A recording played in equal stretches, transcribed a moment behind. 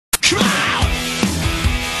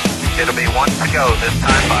It'll be one to go this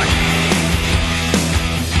time by.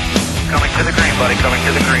 Coming to the green, buddy, coming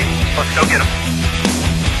to the green. Let's go get him.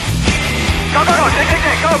 Go, go, go,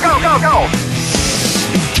 go, go, go, go.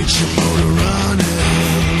 Get your motor running.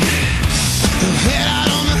 Head out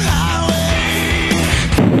on the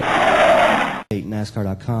highway.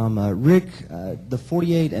 NASCAR.com. Rick, the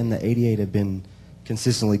 48 and the 88 have been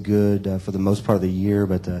consistently good for the most part of the year,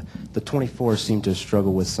 but the 24 seem to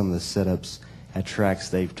struggle with some of the setups at tracks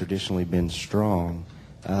they've traditionally been strong.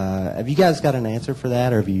 Have you guys got an answer for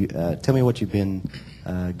that, or have you tell me what you've been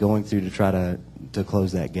going through to try to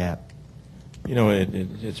close that gap? You know,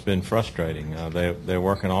 it's been frustrating. They're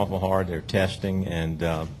working awful hard. They're testing, and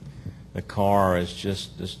the car is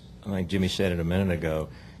just I think Jimmie said it a minute ago.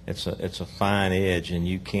 It's a fine edge, and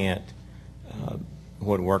you can't.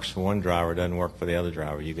 What works for one driver doesn't work for the other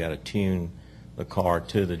driver. You got to tune the car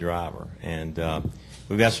to the driver, and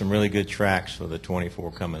we've got some really good tracks for the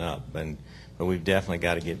 24 coming up, but we've definitely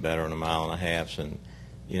got to get better on the 1.5 miles. And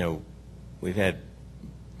you know, we've had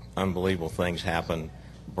unbelievable things happen,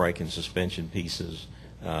 breaking suspension pieces,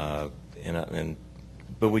 but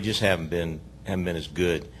we just haven't been as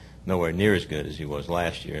good, nowhere near as good as he was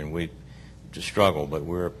last year, and we just struggle. But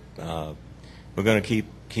we're going to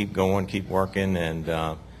keep going, keep working,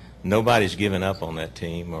 and nobody's given up on that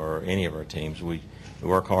team or any of our teams. We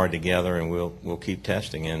work hard together, and we'll keep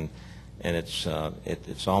testing. And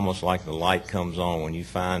it's almost like the light comes on when you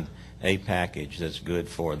find a package that's good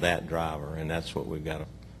for that driver, and that's what we've got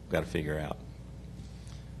to figure out.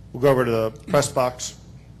 We'll go over to the press box.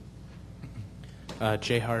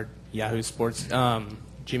 Jay Hart, Yahoo Sports.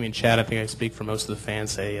 Jimmie and Chad, I think I speak for most of the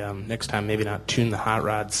fans, say next time maybe not tune the hot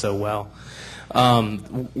rod so well.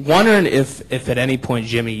 Wondering if at any point,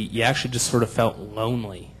 Jimmie, you actually just sort of felt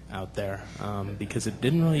lonely out there because you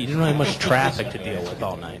didn't really have much traffic to deal with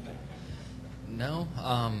all night. No,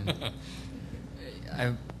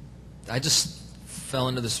 I just fell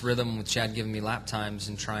into this rhythm with Chad giving me lap times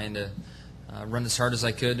and trying to run as hard as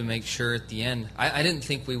I could to make sure at the end. I didn't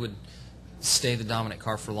think we would stay the dominant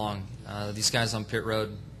car for long. These guys on pit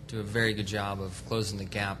road do a very good job of closing the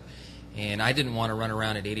gap, and I didn't want to run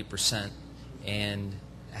around at 80% and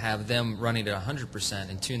have them running at 100%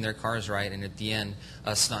 and tune their cars right, and at the end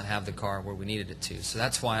us not have the car where we needed it to. So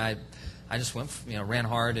that's why I just went, ran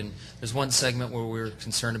hard. And there's one segment where we were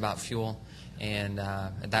concerned about fuel, and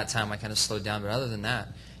at that time I kind of slowed down. But other than that,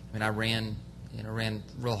 I mean, I ran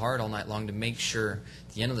real hard all night long to make sure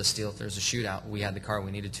at the end of the deal, if there's a shootout, we had the car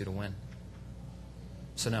we needed to win.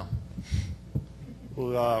 So no.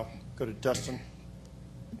 We'll go to Dustin.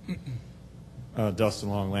 Dustin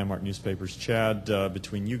Long, Landmark Newspapers. Chad,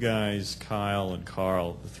 between you guys, Kyle, and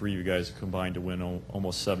Carl, the three of you guys combined to win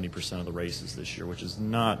almost 70% of the races this year, which is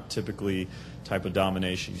not typically type of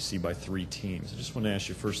domination you see by three teams. I just want to ask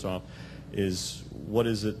you, first off, what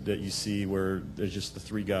is it that you see where there's just the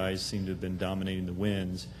three guys seem to have been dominating the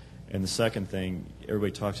wins? And the second thing,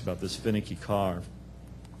 everybody talks about this finicky car.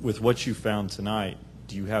 With what you found tonight,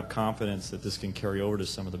 do you have confidence that this can carry over to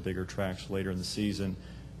some of the bigger tracks later in the season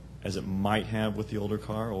as it might have with the older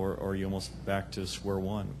car, or are you almost back to square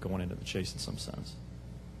one going into the chase in some sense?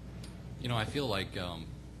 I feel like,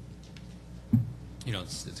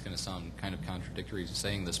 it's going to sound kind of contradictory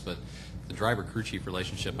saying this, but the driver-crew chief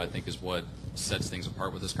relationship, I think, is what sets things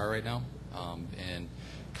apart with this car right now. And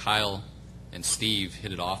Kyle and Steve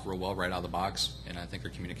hit it off real well right out of the box, and I think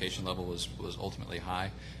their communication level was ultimately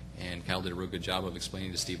high. And Kyle did a real good job of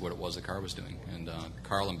explaining to Steve what it was the car was doing. And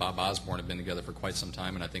Carl and Bob Osborne have been together for quite some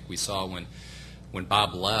time, and I think we saw when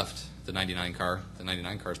Bob left the 99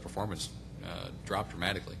 car's performance dropped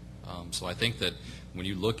dramatically. So I think that when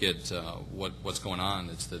you look at what's going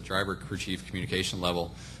on, it's the driver, crew chief communication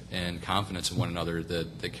level and confidence in one another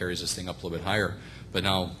that carries this thing up a little bit higher. But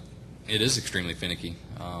now it is extremely finicky,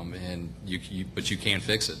 but you can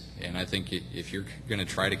fix it. And I think if you're going to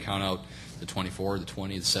try to count out the 24, the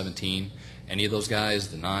 20, the 17, any of those guys,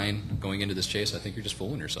 the 9, going into this chase, I think you're just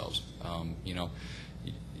fooling yourselves.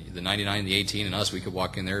 The 99, the 18, and us, we could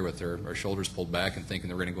walk in there with our shoulders pulled back and thinking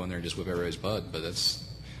that we're going to go in there and just whip everybody's butt. But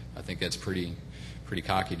I think that's pretty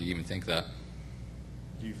cocky to even think that.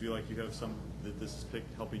 Do you feel like you have that this is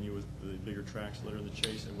helping you with the bigger tracks later in the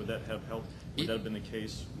chase? And would that have helped? Would that have been the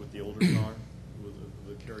case with the older car? With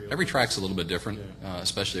the carryover? Every track's a little bit different,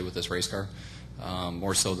 especially with this race car.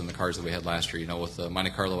 More so than the cars that we had last year. With the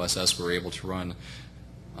Monte Carlo SS, we were able to run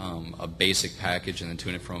a basic package and then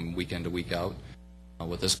tune it from weekend to week out.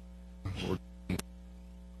 With this, we're doing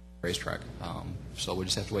racetrack. So we'll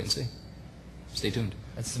just have to wait and see. Stay tuned.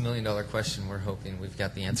 That's the million-dollar question we're hoping we've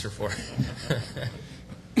got the answer for.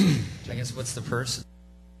 I guess what's the purse?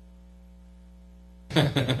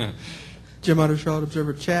 Jim Uttershaw,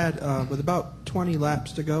 Observer. Chad, with about 20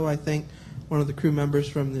 laps to go, I think one of the crew members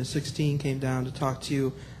from the 16 came down to talk to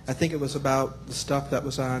you. I think it was about the stuff that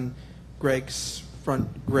was on Greg's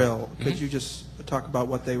front grill. Could you just talk about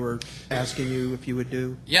what they were asking you if you would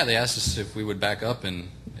do? Yeah, they asked us if we would back up and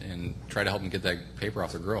try to help them get that paper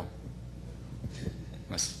off their grill.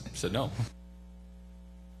 I said no.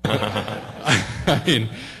 I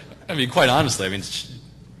mean, quite honestly, I mean,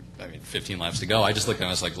 15 laps to go. I just looked at them and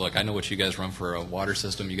I was like, look, I know what you guys run for a water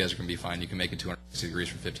system. You guys are going to be fine. You can make it 260 degrees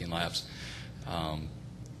for 15 laps.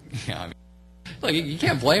 Yeah, I mean, like, you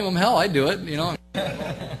can't blame them. Hell, I'd do it, you know,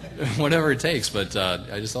 whatever it takes. But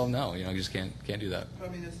I just told them no, you know, you just can't do that. But,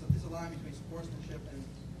 I mean, it's a line between sportsmanship and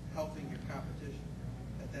helping your competition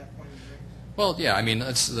at that point in the race. Well, yeah, I mean,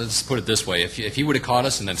 let's put it this way. If he would have caught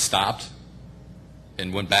us and then stopped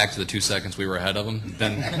and went back to the 2 seconds we were ahead of him,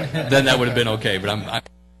 then that would have been okay. But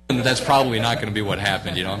that's probably not going to be what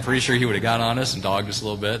happened. You know, I'm pretty sure he would have got on us and dogged us a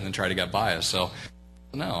little bit and then tried to get by us. So,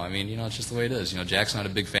 no, I mean, you know, it's just the way it is. You know, Jack's not a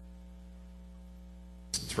big fan.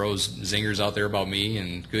 Throws zingers out there about me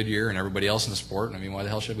and Goodyear and everybody else in the sport. I mean, why the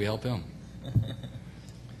hell should we help him?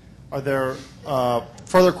 Are there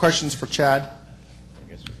further questions for Chad? I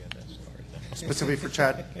guess we got that started. Specifically for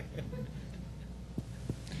Chad?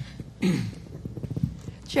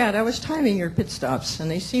 Chad, I was timing your pit stops, and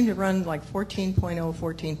they seem to run like 14.0,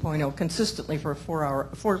 14.0 consistently for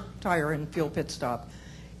a four-tire and fuel pit stop.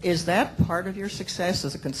 Is that part of your success,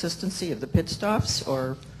 is the consistency of the pit stops,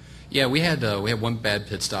 or? Yeah, we had one bad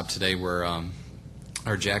pit stop today where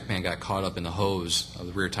our jackman got caught up in the hose of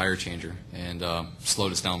the rear tire changer and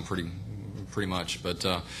slowed us down pretty much. But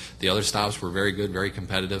the other stops were very good, very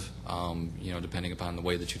competitive. You know, depending upon the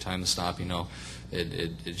way that you time the stop, you know,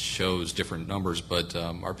 it shows different numbers. But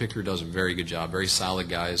our pit crew does a very good job, very solid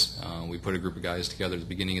guys. We put a group of guys together at the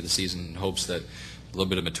beginning of the season in hopes that a little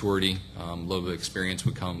bit of maturity, a little bit of experience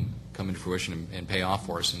would come into fruition and pay off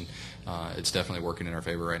for us. And it's definitely working in our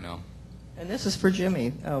favor right now. And this is for Jimmie.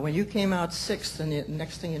 When you came out sixth, and the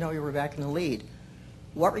next thing you know, you were back in the lead.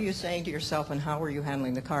 What were you saying to yourself, and how were you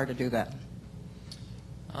handling the car to do that?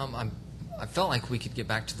 I felt like we could get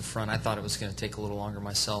back to the front. I thought it was going to take a little longer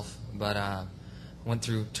myself, but went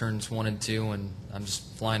through turns 1 and 2, and I'm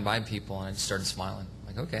just flying by people, and I just started smiling.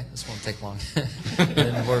 Like, okay, this won't take long.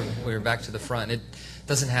 And we were back to the front. It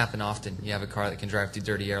doesn't happen often. You have a car that can drive through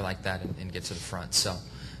dirty air like that and get to the front. So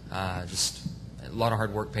just a lot of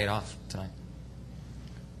hard work paid off tonight.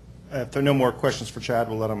 If there are no more questions for Chad,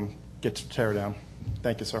 we'll let him get to tear down.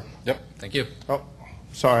 Thank you, sir. Yep, thank you. Oh,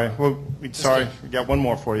 sorry. Sorry. We got one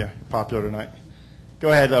more for you. Popular tonight.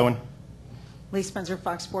 Go ahead, Owen. Lee Spencer,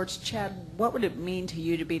 Fox Sports. Chad, what would it mean to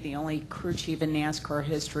you to be the only crew chief in NASCAR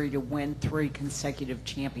history to win 3 consecutive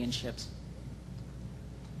championships?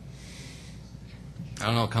 I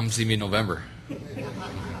don't know. Come see me in November.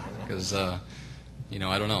 Because, you know,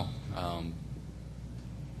 I don't know.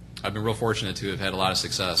 I've been real fortunate to have had a lot of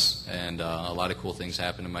success and a lot of cool things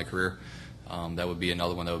happen in my career. That would be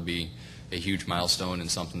another one that would be a huge milestone and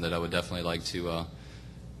something that I would definitely like to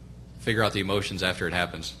figure out the emotions after it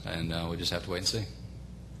happens. And we just have to wait and see.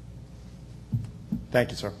 Thank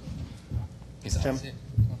you, sir. Tim?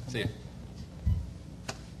 See you.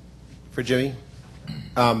 For Jimmie,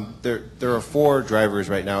 there are 4 drivers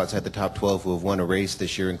right now outside the top 12 who have won a race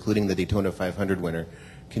this year, including the Daytona 500 winner.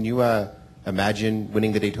 Can you imagine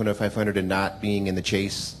winning the Daytona 500 and not being in the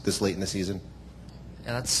chase this late in the season?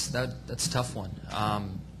 Yeah, that's a tough one.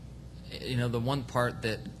 You know, the one part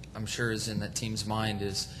that I'm sure is in that team's mind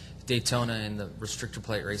is Daytona and the restrictor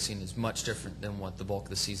plate racing is much different than what the bulk of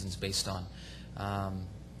the season's based on.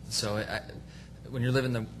 So when you're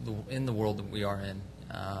living in the world that we are in,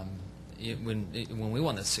 when we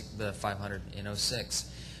won the 500 in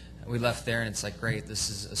 06, we left there and it's like, great, this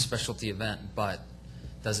is a specialty event, but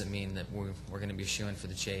doesn't mean that we're going to be shooing for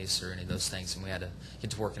the chase or any of those things. And we had to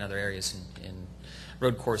get to work in other areas, in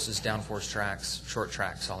road courses, downforce tracks, short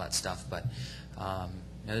tracks, all that stuff. But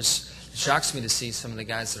you know, it shocks me to see some of the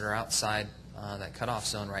guys that are outside that cutoff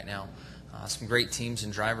zone right now. Some great teams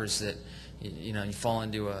and drivers that you know, you fall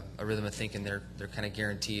into a rhythm of thinking they're kind of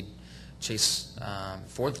guaranteed chase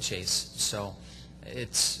for the chase. So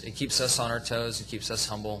it keeps us on our toes, it keeps us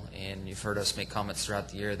humble, and you've heard us make comments throughout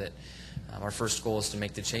the year that our first goal is to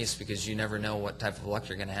make the chase, because you never know what type of luck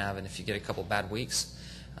you're going to have, and if you get a couple bad weeks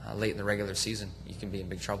late in the regular season, you can be in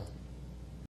big trouble.